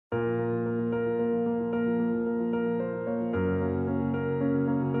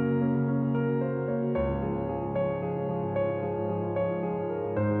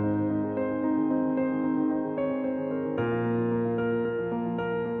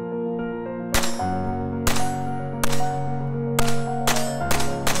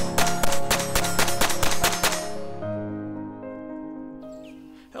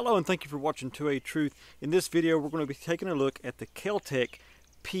and thank you for watching 2A Truth. In this video, we're going to be taking a look at the Kel-Tec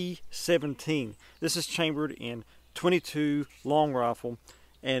P17. This is chambered in .22 long rifle,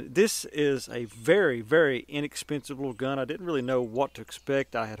 and this is a very, very inexpensive little gun. I didn't really know what to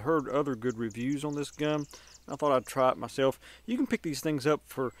expect. I had heard other good reviews on this gun. I thought I'd try it myself. You can pick these things up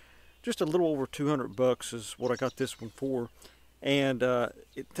for just a little over 200 bucks is what I got this one for. And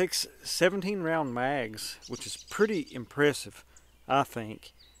it takes 17 round mags, which is pretty impressive, I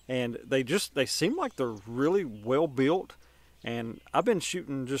think. And they seem like they're really well built, and I've been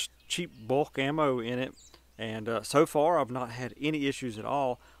shooting just cheap bulk ammo in it, and so far I've not had any issues at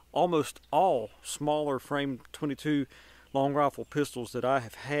all. Almost all smaller frame .22 long rifle pistols that I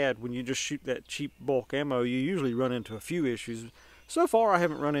have had, when you just shoot that cheap bulk ammo, you usually run into a few issues. So far I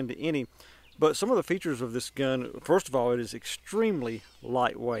haven't run into any. But some of the features of this gun, first of all, it is extremely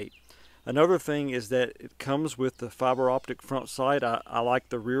lightweight. Another thing is that it comes with the fiber optic front sight. I like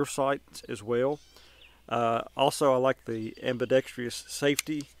the rear sights as well. Also, I like the ambidextrous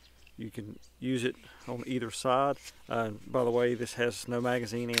safety. You can use it on either side. By the way, this has no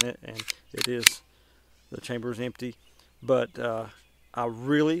magazine in it, and the chamber is empty. But I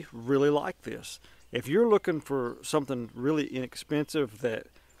really, really like this. If you're looking for something really inexpensive that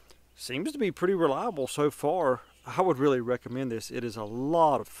seems to be pretty reliable so far, I would really recommend this. It is a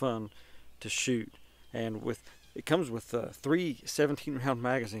lot of fun to shoot, and it comes with 3 17-round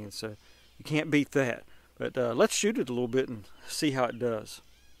magazines, so you can't beat that. But let's shoot it a little bit and see how it does.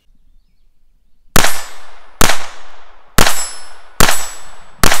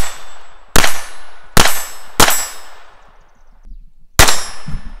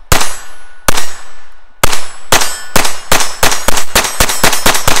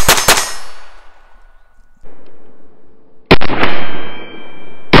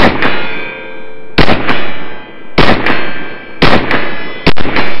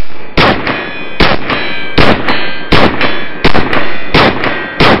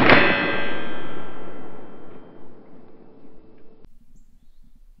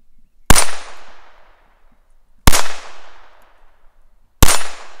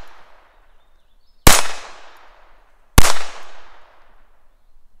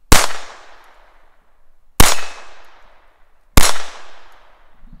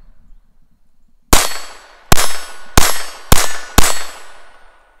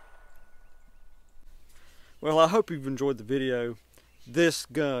 Well, I hope you've enjoyed the video. This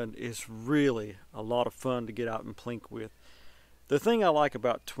gun is really a lot of fun to get out and plink with. The thing I like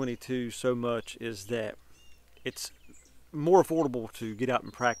about .22 so much is that it's more affordable to get out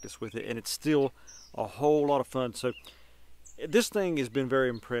and practice with it, and it's still a whole lot of fun. So this thing has been very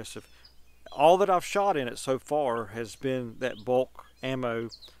impressive. All that I've shot in it so far has been that bulk ammo,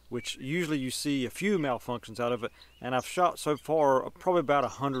 which usually you see a few malfunctions out of it, and I've shot so far probably about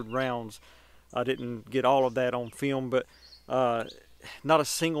 100 rounds. I didn't get all of that on film, but not a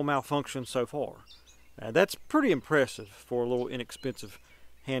single malfunction so far. That's pretty impressive for a little inexpensive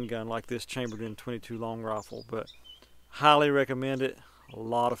handgun like this chambered in .22 long rifle, but highly recommend it. A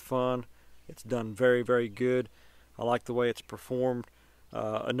lot of fun. It's done very, very good. I like the way it's performed.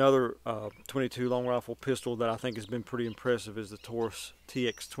 Another .22 long rifle pistol that I think has been pretty impressive is the Taurus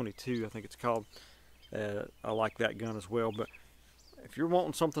TX22, I think it's called. I like that gun as well, but if you're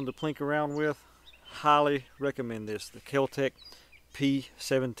wanting something to plink around with, highly recommend this, the Kel-Tec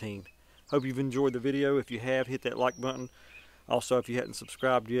P17. Hope you've enjoyed the video. If you have, hit that like button. Also, if you hadn't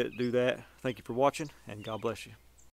subscribed yet, do that. Thank you for watching, and God bless you.